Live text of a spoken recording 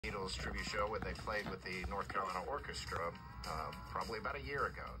Beatles tribute show where they played with the North Carolina Orchestra probably about a year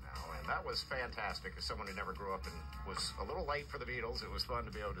ago now. And that was fantastic. As someone who never grew up and was a little late for the Beatles, it was fun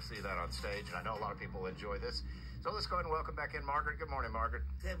to be able to see that on stage. And I know a lot of people enjoy this. So let's go ahead and welcome back in Margaret. Good morning, Margaret.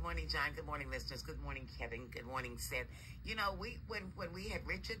 Good morning, John. Good morning, listeners. Good morning, Kevin. Good morning, Seth. You know, when we had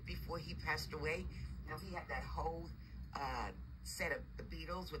Richard before he passed away, you know, he had that whole set of the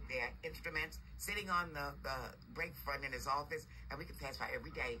Beatles with their instruments sitting on the break front in his office, and we could pass by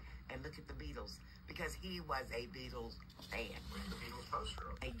every day and look at the Beatles because he was a Beatles fan. With the Beatles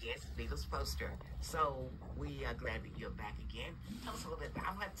poster. Yes, Beatles poster. So we are glad that you're back again. Tell us a little bit. I'm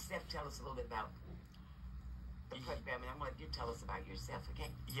going to let Seth tell us a little bit about the program, and I'm going to let you tell us about yourself, okay?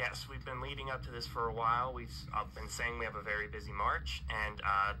 Yes, we've been leading up to this for a while. We've been saying we have a very busy March, and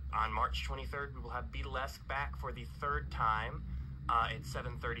on March 23rd, we will have Beatlesque back for the third time. It's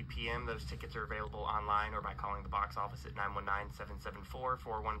 7:30 p.m. Those tickets are available online or by calling the box office at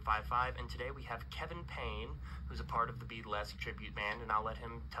 919-774-4155. And today we have Kevin Payne, who's a part of the Beatlesque tribute band, and I'll let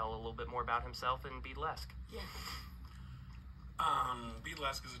him tell a little bit more about himself and Beatlesque. Yeah.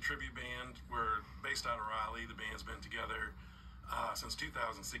 Beatlesque is a tribute band. We're based out of Raleigh. The band's been together since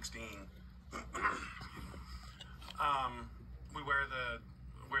 2016. We wear the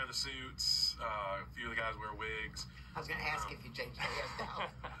suits. A few of the guys wear wigs. I was going to ask if you changed your hairstyle.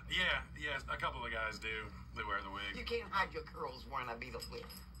 Yeah, a couple of the guys do. They wear the wig. You can't hide your curls wearing a Beatles wig.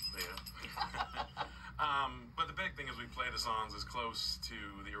 Yeah. But the big thing is we play the songs as close to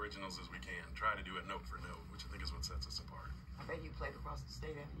the originals as we can. Try to do it note for note, which I think is what sets us apart. I bet you played across the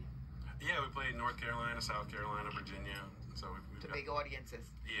state, haven't you? Yeah, we played North Carolina, South Carolina, Virginia. So we've To got big audiences.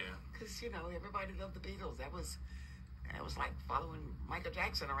 Yeah. Because, you know, everybody loved the Beatles. That was like following Michael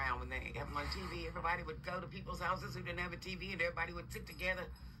Jackson around when they had him on TV. Everybody would go to people's houses who didn't have a TV, and everybody would sit together.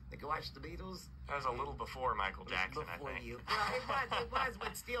 They could watch the Beatles. That was a little before Michael Jackson, I think. You. Well, it was,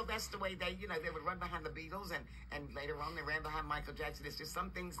 but still, that's the way they would run behind the Beatles, and later on they ran behind Michael Jackson. It's just some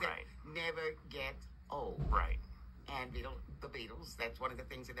things that never get old. Right. And the Beatles, that's one of the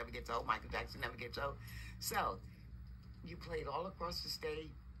things that never gets old. Michael Jackson never gets old. So, you played all across the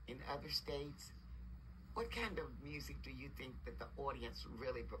state, in other states. What kind of music do you think that the audience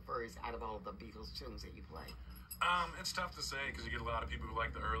really prefers out of all of the Beatles tunes that you play? It's tough to say because you get a lot of people who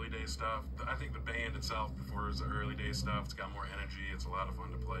like the early day stuff. I think the band itself prefers the early day stuff. It's got more energy. It's a lot of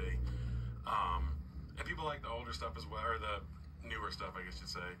fun to play. And people like the older stuff as well, or the newer stuff, I guess you'd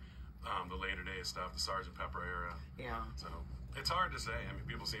say. The later day stuff, the Sgt. Pepper era. Yeah. So it's hard to say. I mean,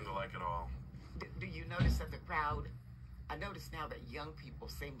 people seem to like it all. Do you notice that the crowd, I notice now that young people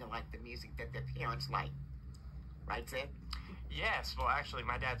seem to like the music that their parents like. Right, Sid? Yes, well, actually,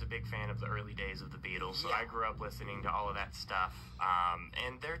 my dad's a big fan of the early days of the Beatles, so I grew up listening to all of that stuff.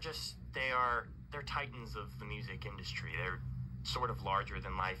 And they're titans of the music industry. They're sort of larger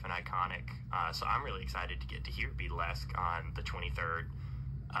than life and iconic. So I'm really excited to get to hear Beatlesque on the 23rd,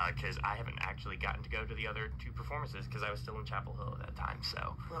 because I haven't actually gotten to go to the other two performances because I was still in Chapel Hill at that time.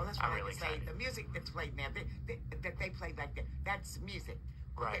 So well, that's what I'm I really can say. excited. The music that's played now, that they play back then, that's music.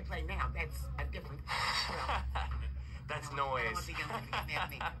 What Right. they play now, that's a different. Well, That's I don't want noise. the young people to get mad at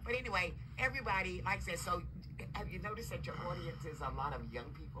me. But anyway, everybody, like I said, so have you noticed that your audience is a lot of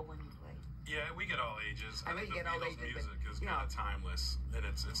young people when you play? Yeah, we get all ages. I know you get all ages, Beatles but, music is kind of timeless, and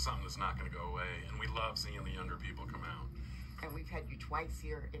it's something that's not going to go away. And we love seeing the younger people come out. And we've had you twice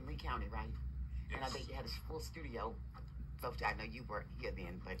here in Lee County, right? Yes. And I bet you had a full studio. Both I know you weren't here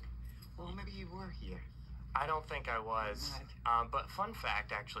then, but well, maybe you were here. I don't think I was. But fun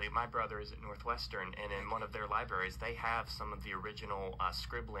fact, actually, my brother is at Northwestern, and in one of their libraries, they have some of the original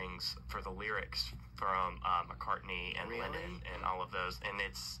scribblings for the lyrics from McCartney and Lennon and all of those. And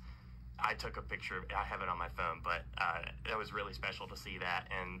I took a picture. I have it on my phone, but it was really special to see that.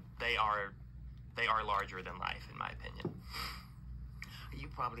 And they are larger than life, in my opinion. You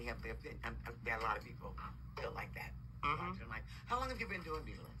probably have the opinion. There are a lot of people feel like that. Mm-hmm. How long have you been doing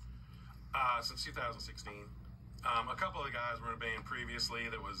Beatles? Since 2016. A couple of the guys were in a band previously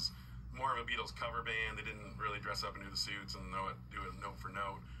that was more of a Beatles cover band. They didn't really dress up and do the suits and do it note for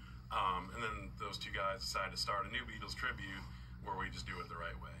note. And then those two guys decided to start a new Beatles tribute where we just do it the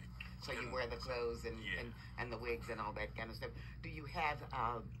right way. So you wear the clothes and the wigs and all that kind of stuff. Do you have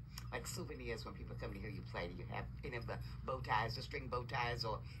like souvenirs when people come to hear you play? Do you have any of the bow ties, the string bow ties,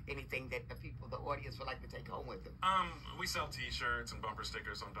 or anything that the audience would like to take home with them? We sell T-shirts and bumper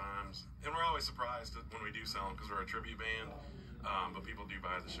stickers sometimes, and we're always surprised when we do sell them because we're a tribute band. But people do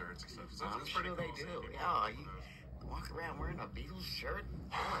buy the shirts and stuff. So I'm it's sure pretty they cool. do. Yeah, you walk around wearing a Beatles shirt.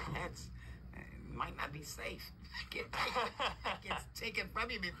 Boy, that's might not be safe. Get taken from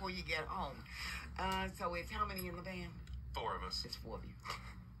you before you get home. So it's how many in the band? 4 of us. It's 4 of you.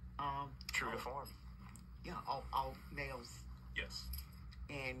 True to form. Yeah, all males. Yes.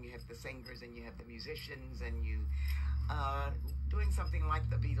 And you have the singers and you have the musicians and you doing something like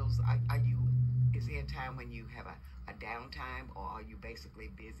the Beatles. Is there a time when you have a downtime, or are you basically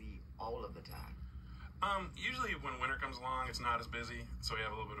busy all of the time? Usually when winter comes along, it's not as busy, so we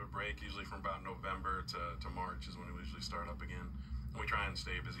have a little bit of a break, usually from about November to March is when we usually start up again. And we try and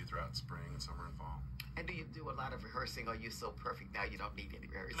stay busy throughout spring and summer and fall. And do you do a lot of rehorsing, or are you so perfect now you don't need any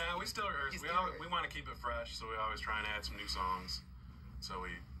rehearsing? No, we still rehearse. We want to keep it fresh, so we always try and add some new songs. So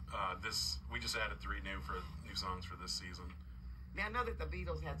we just added 3 new songs for this season. Now I know that the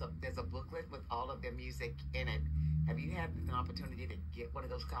Beatles there's a booklet with all of their music in it. Have you had an opportunity to get one of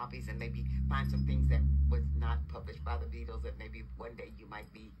those copies and maybe find some things that was not published by the Beatles that maybe one day you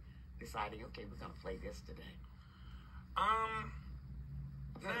might be deciding, okay, we're going to play this today?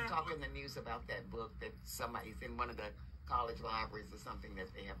 I've heard talk in the news about that book that somebody's in one of the college libraries or something,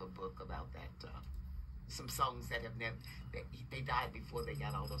 that they have a book about that. Some songs that have never, they died before they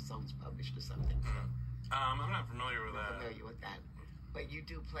got all those songs published or something. So. I'm not familiar with that. Familiar with that. But you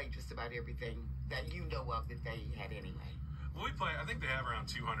do play just about everything that you know of that they had anyway. Well, I think they have around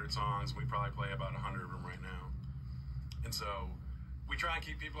 200 songs. We probably play about 100 of them right now. And so we try and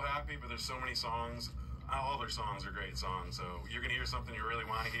keep people happy, but there's so many songs. All their songs are great songs. So you're going to hear something you really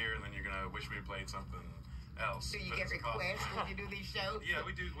want to hear, and then you're going to wish we had played something else. Do you get requests when you do these shows? Yeah,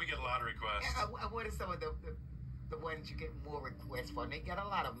 we do. We get a lot of requests. What are some of the ones you get more requests for? And they get a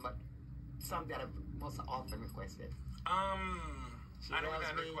lot of them, some that are most often requested. I know we've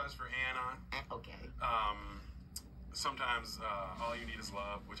had requests for Anna. Okay. Sometimes All You Need Is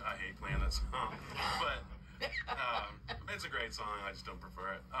Love, which I hate playing that song. But it's a great song. I just don't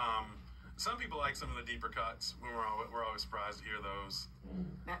prefer it. Some people like some of the deeper cuts. We're always surprised to hear those.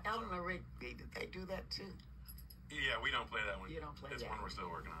 Now, Eleanor Rigby, did they do that too? Yeah, we don't play that one. You don't play it's that. one we're still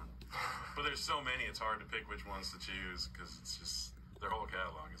working on. But there's so many, it's hard to pick which ones to choose because it's just, their whole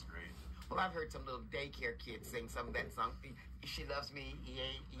catalog is great. Well, I've heard some little daycare kids sing some of that song. She Loves Me,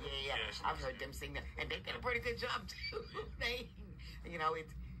 yeah. I've heard them sing that, and they did a pretty good job too.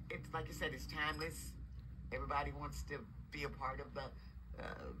 It's like you said, it's timeless. Everybody wants to be a part of the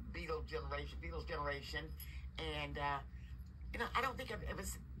Beatles generation, and I don't think I've ever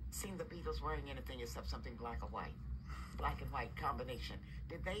seen the Beatles wearing anything except something black and white combination.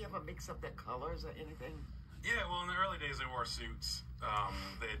 Did they ever mix up their colors or anything? Yeah, well, in the early days, they wore suits.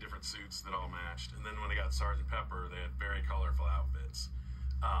 They had different suits that all matched. And then when they got Sgt. Pepper, they had very colorful outfits.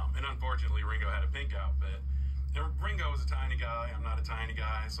 And unfortunately, Ringo had a pink outfit. And Ringo was a tiny guy. I'm not a tiny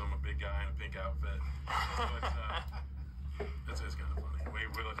guy, so I'm a big guy in a pink outfit. So it's kind of funny.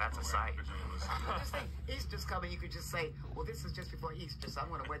 That's a sight. Just think, Easter's coming. You could just say, well, this is just before Easter, so I'm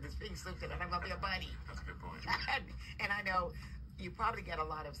going to wear this pink suit and I'm going to be a bunny. That's a good point. And I know you probably get a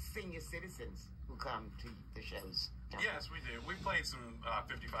lot of senior citizens who come to the shows. Yes, we do. We played some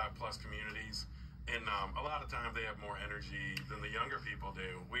 55-plus communities, and a lot of times they have more energy than the younger people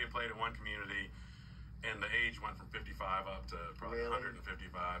do. We had played in one community, and the age went from 55 up to probably 155.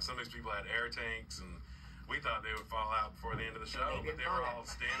 Some of these people had air tanks, and we thought they would fall out before the end of the show, but they were all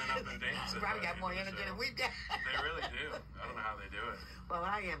standing up and dancing. Probably got more energy than we've got. They really do. I don't know how they do it. Well,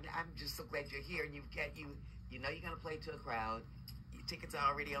 I'm just so glad you're here, and you've got you know you're going to play to a crowd. Tickets are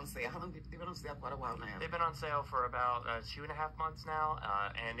already on sale. How long they've been on sale? Quite a while now. They've been on sale for about 2.5 months now,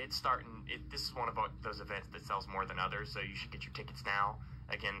 and it's starting. This is one of those events that sells more than others, so you should get your tickets now.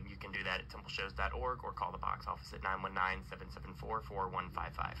 Again, you can do that at templeshows.org or call the box office at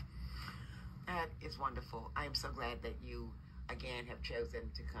 919-774-4155. That is wonderful. I am so glad that you again have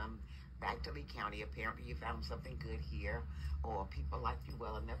chosen to come back to Lee County. Apparently, you found something good here, or people like you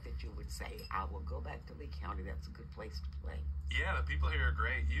well enough that you would say, "I will go back to Lee County. That's a good place to play." Yeah, the people here are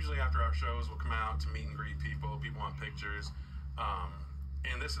great. Usually after our shows, we'll come out to meet and greet people. People want pictures.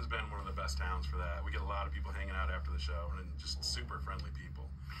 And this has been one of the best towns for that. We get a lot of people hanging out after the show, and just super friendly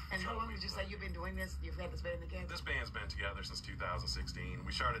people. And how long did you say you've been doing this? You've had this band together? This band's been together since 2016.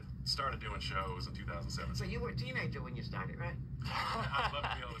 We started doing shows in 2017. So you were a teenager when you started, right? I'd love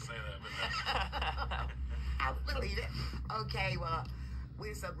to be able to say that, but no. I believe it. Okay, well,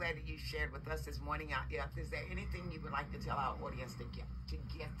 we're so glad that you shared with us this morning. Is there anything you would like to tell our audience to get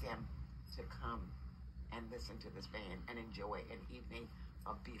them to come and listen to this band and enjoy an evening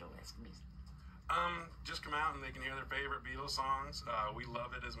of Beatlesque music? Just come out and they can hear their favorite Beatles songs. We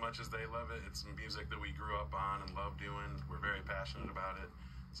love it as much as they love it. It's music that we grew up on and love doing. We're very passionate about it.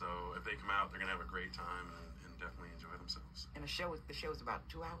 So if they come out, they're going to have a great time and definitely enjoy themselves. And the show is about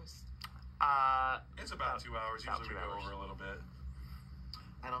 2 hours? It's about 2 hours. Usually we go over a little bit.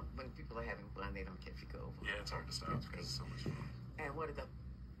 When people are having fun, they don't care if you go over. Yeah, it's hard to stop because it's so much fun. And what are the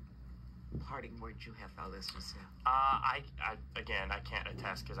parting words you have for our listeners now? Again, I can't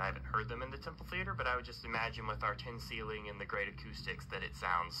attest because I haven't heard them in the Temple Theater, but I would just imagine with our tin ceiling and the great acoustics that it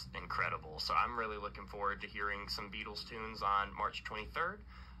sounds incredible. So I'm really looking forward to hearing some Beatles tunes on March 23rd.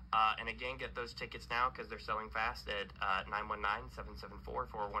 And again, get those tickets now because they're selling fast at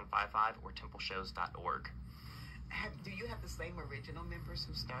 919-774-4155 or templeshows.org. Do you have the same original members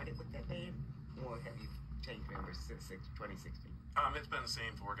who started with that band, or have you changed members since 2016? It's been the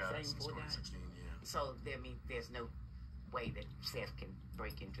same four guys since 2016. Yeah. So there's no way that Seth can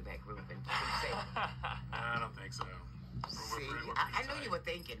break into that group and say. I don't think so. See, I know you were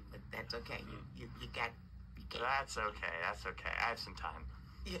thinking, but that's okay. You got. That's okay. That's okay. I have some time.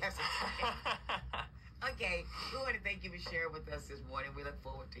 Yes. Okay. We want to thank you for sharing with us this morning. We look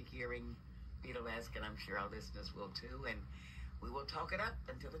forward to hearing Beatlesque, and I'm sure our listeners will too. And we will talk it up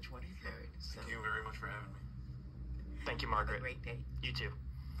until the 23rd. So. Thank you very much for having me. Thank you, Margaret. Have a great day. You too.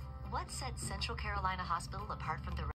 What set Central Carolina Hospital apart from the